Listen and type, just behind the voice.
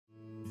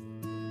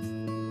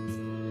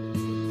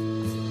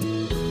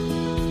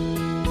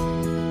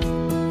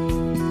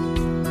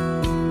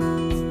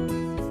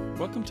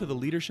to the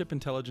Leadership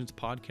Intelligence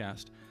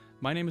Podcast.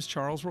 My name is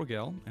Charles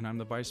Rogel, and I'm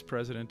the Vice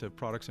President of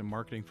Products and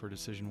Marketing for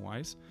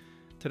DecisionWise.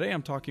 Today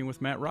I'm talking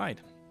with Matt Wride.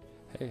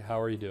 Hey,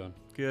 how are you doing?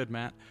 Good,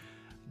 Matt.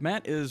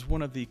 Matt is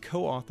one of the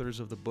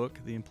co-authors of the book,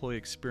 The Employee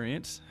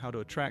Experience, How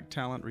to Attract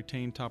Talent,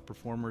 Retain Top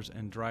Performers,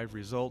 and Drive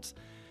Results.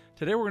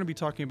 Today we're going to be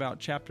talking about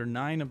Chapter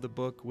 9 of the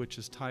book, which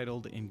is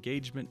titled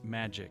Engagement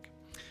Magic.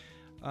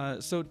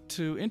 So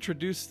to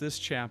introduce this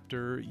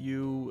chapter,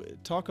 you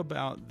talk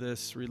about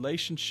this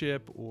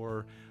relationship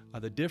or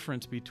the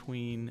difference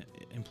between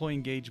employee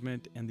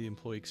engagement and the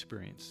employee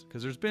experience.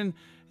 Because there's been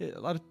a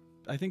lot of,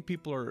 I think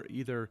people are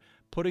either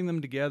putting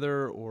them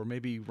together or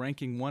maybe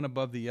ranking one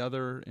above the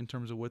other in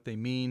terms of what they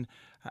mean.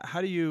 How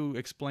do you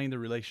explain the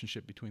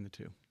relationship between the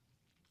two?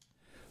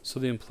 So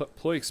the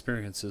employee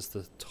experience is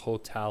the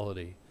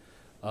totality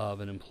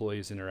of an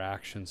employee's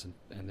interactions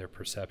and their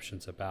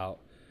perceptions about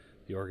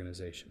the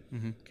organization.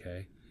 Mm-hmm.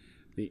 Okay,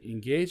 the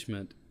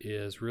engagement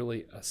is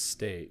really a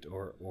state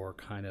or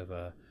kind of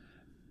a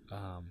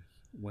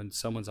when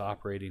someone's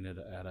operating at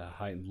a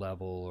heightened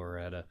level or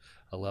at a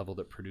level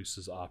that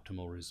produces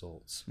optimal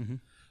results. Mm-hmm.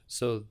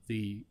 So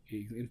the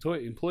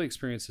employee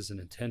experience is an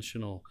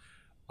intentional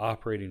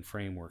operating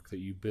framework that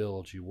you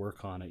build, you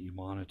work on it, you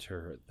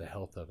monitor the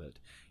health of it.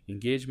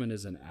 Engagement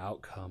is an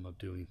outcome of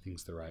doing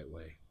things the right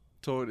way.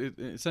 So it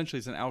essentially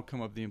is an outcome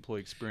of the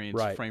employee experience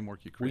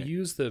framework you create. We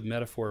use the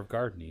metaphor of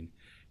gardening.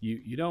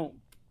 You don't,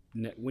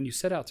 when you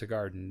set out to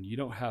garden, you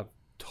don't have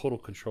total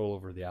control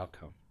over the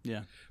outcome.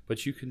 Yeah.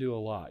 But you can do a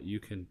lot. You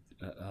can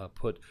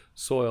put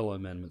soil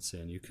amendments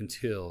in. You can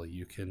till.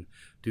 You can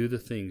do the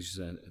things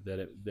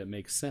that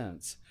make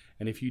sense.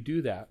 And if you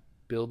do that,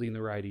 building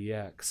the right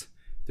EX,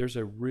 there's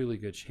a really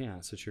good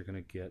chance that you're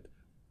going to get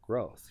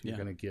growth. You're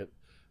going to get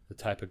the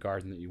type of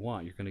garden that you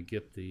want. You're going to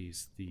get the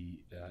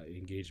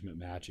engagement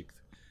magic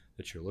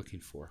that you're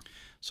looking for.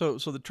 So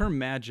the term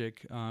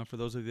magic, for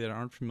those of you that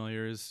aren't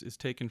familiar, is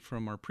taken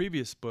from our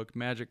previous book,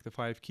 Magic, the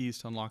 5 Keys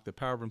to Unlock the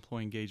Power of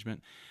Employee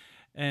Engagement.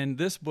 And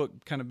this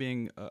book, kind of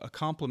being a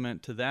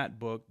complement to that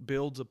book,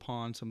 builds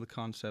upon some of the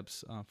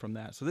concepts from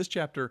that. So this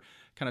chapter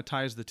kind of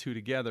ties the two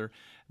together.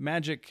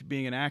 MAGIC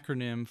being an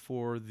acronym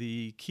for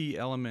the key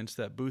elements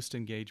that boost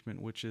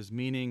engagement, which is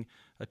meaning,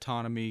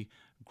 autonomy,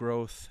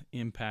 growth,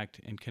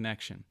 impact, and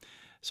connection.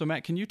 So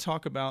Matt, can you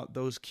talk about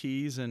those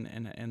keys and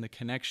the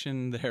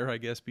connection there, I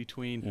guess,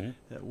 between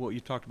what you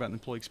talked about in the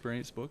Employee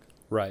Experience book?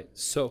 Right.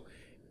 So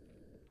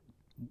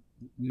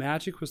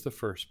MAGIC was the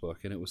first book,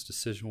 and it was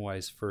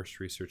DecisionWise's first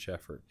research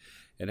effort.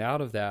 And out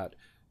of that,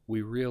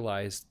 we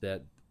realized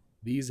that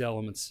these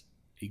elements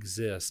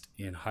exist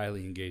in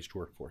highly engaged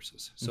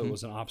workforces. So it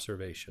was an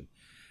observation.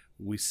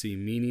 We see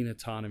meaning,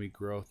 autonomy,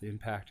 growth,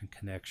 impact, and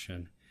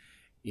connection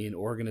in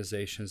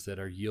organizations that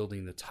are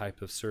yielding the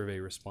type of survey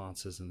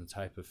responses and the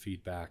type of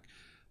feedback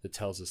that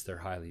tells us they're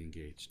highly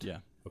engaged. Yeah.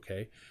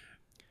 Okay.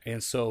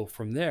 And so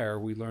from there,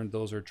 we learned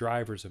those are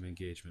drivers of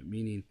engagement,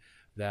 meaning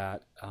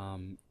that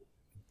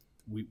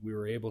we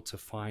were able to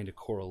find a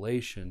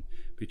correlation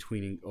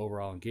between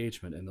overall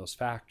engagement and those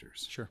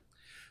factors. Sure.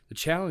 The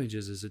challenge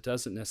is it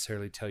doesn't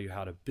necessarily tell you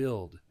how to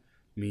build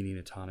meaning,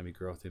 autonomy,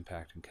 growth,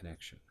 impact, and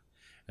connection.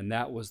 And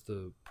that was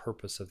the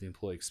purpose of the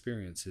employee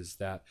experience, is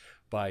that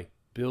by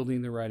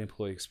building the right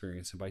employee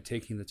experience and by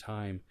taking the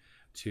time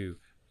to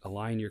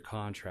align your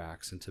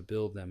contracts and to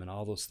build them and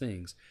all those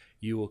things,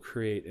 you will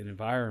create an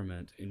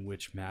environment in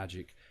which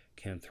MAGIC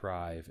can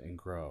thrive and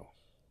grow.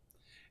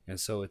 And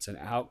so it's an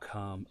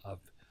outcome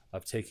of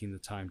taking the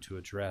time to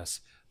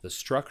address the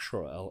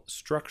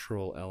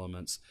structural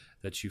elements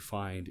that you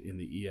find in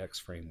the EX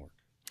framework.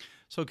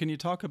 So can you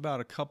talk about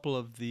a couple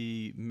of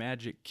the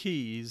MAGIC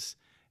keys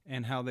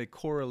and how they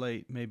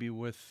correlate maybe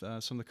with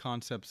some of the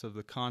concepts of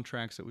the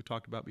contracts that we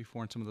talked about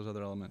before and some of those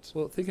other elements?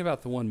 Well, think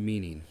about the one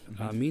meaning.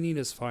 Meaning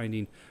is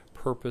finding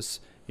purpose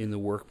in the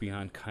work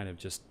beyond kind of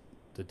just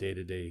the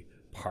day-to-day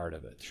part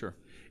of it. Sure.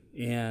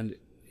 And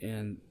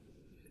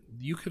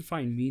you can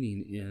find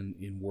meaning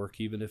in work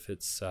even if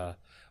it's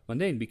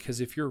mundane, because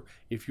if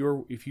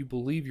you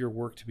believe your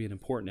work to be an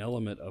important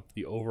element of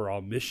the overall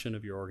mission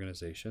of your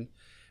organization,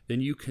 then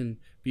you can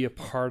be a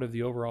part of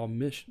the overall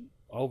mission,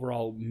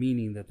 overall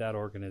meaning that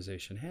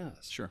organization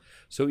has. Sure.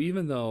 So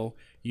even though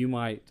you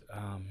might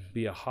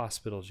be a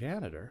hospital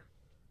janitor,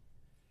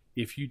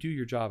 if you do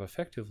your job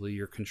effectively,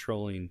 you're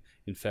controlling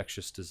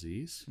infectious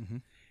disease,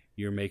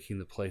 you're making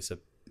the place a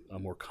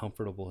more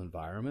comfortable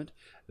environment.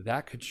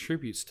 That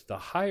contributes to the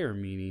higher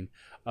meaning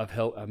of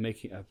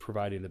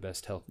providing the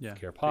best health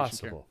care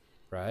possible,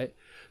 right?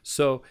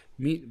 So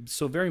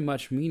very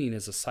much meaning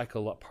is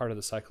a part of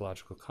the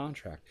psychological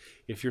contract.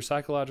 If your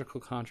psychological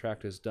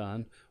contract is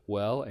done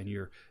well and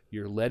you're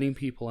letting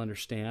people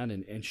understand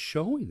and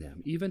showing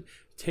them, even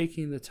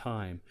taking the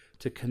time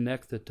to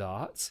connect the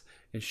dots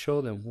and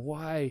show them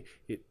why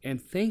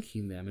and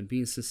thanking them and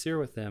being sincere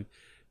with them,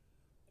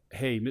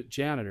 hey,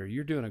 janitor,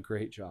 you're doing a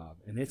great job,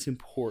 and it's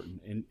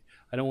important, and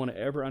I don't want to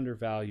ever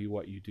undervalue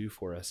what you do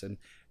for us, and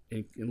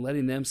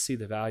letting them see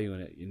the value in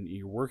it, and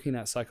you're working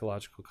that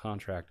psychological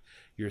contract,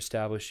 you're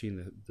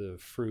establishing the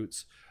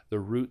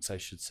roots, I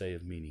should say,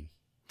 of meaning.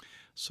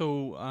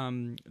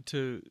 So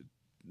to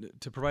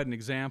provide an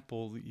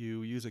example,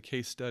 you use a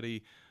case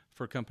study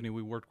for a company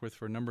we worked with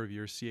for a number of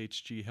years,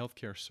 CHG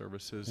Healthcare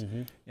Services,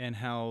 and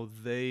how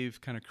they've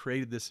kind of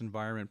created this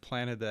environment,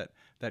 planted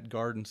that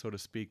garden, so to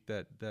speak,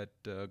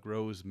 that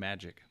grows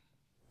magic.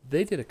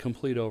 They did a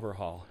complete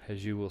overhaul,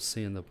 as you will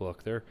see in the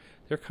book. They're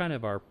kind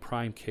of our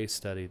prime case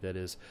study that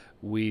is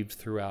weaved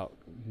throughout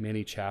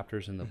many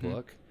chapters in the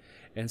book.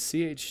 And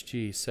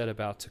CHG set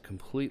about to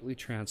completely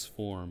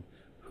transform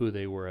who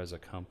they were as a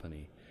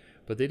company.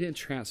 But they didn't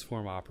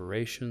transform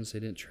operations, they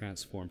didn't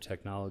transform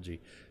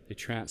technology, they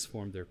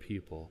transformed their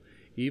people.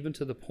 Even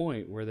to the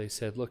point where they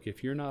said, look,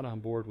 if you're not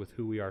on board with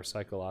who we are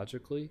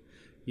psychologically,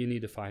 you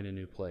need to find a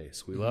new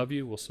place. We love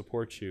you, we'll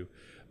support you,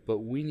 but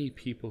we need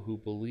people who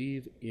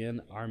believe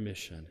in our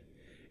mission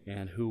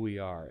and who we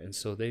are. And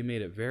so they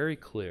made it very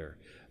clear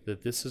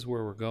that this is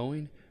where we're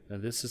going,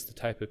 and this is the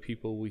type of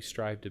people we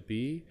strive to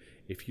be.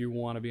 If you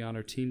want to be on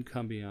our team,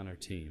 come be on our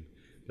team.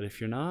 But if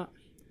you're not,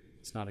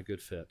 it's not a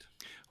good fit.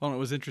 Well, it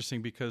was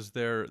interesting because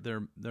their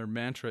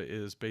mantra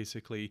is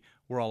basically,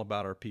 we're all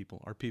about our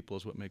people. Our people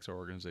is what makes our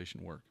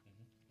organization work.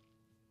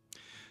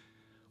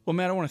 Well,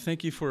 Matt, I want to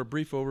thank you for a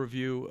brief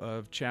overview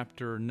of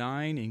Chapter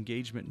 9,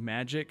 Engagement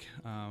Magic,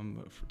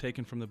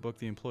 taken from the book,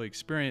 The Employee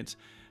Experience.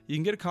 You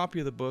can get a copy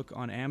of the book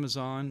on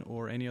Amazon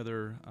or any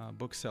other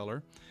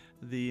bookseller.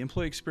 The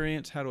Employee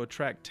Experience, How to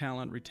Attract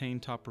Talent, Retain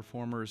Top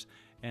Performers,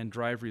 and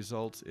Drive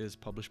Results is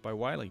published by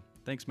Wiley.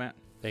 Thanks, Matt.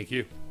 Thank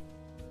you.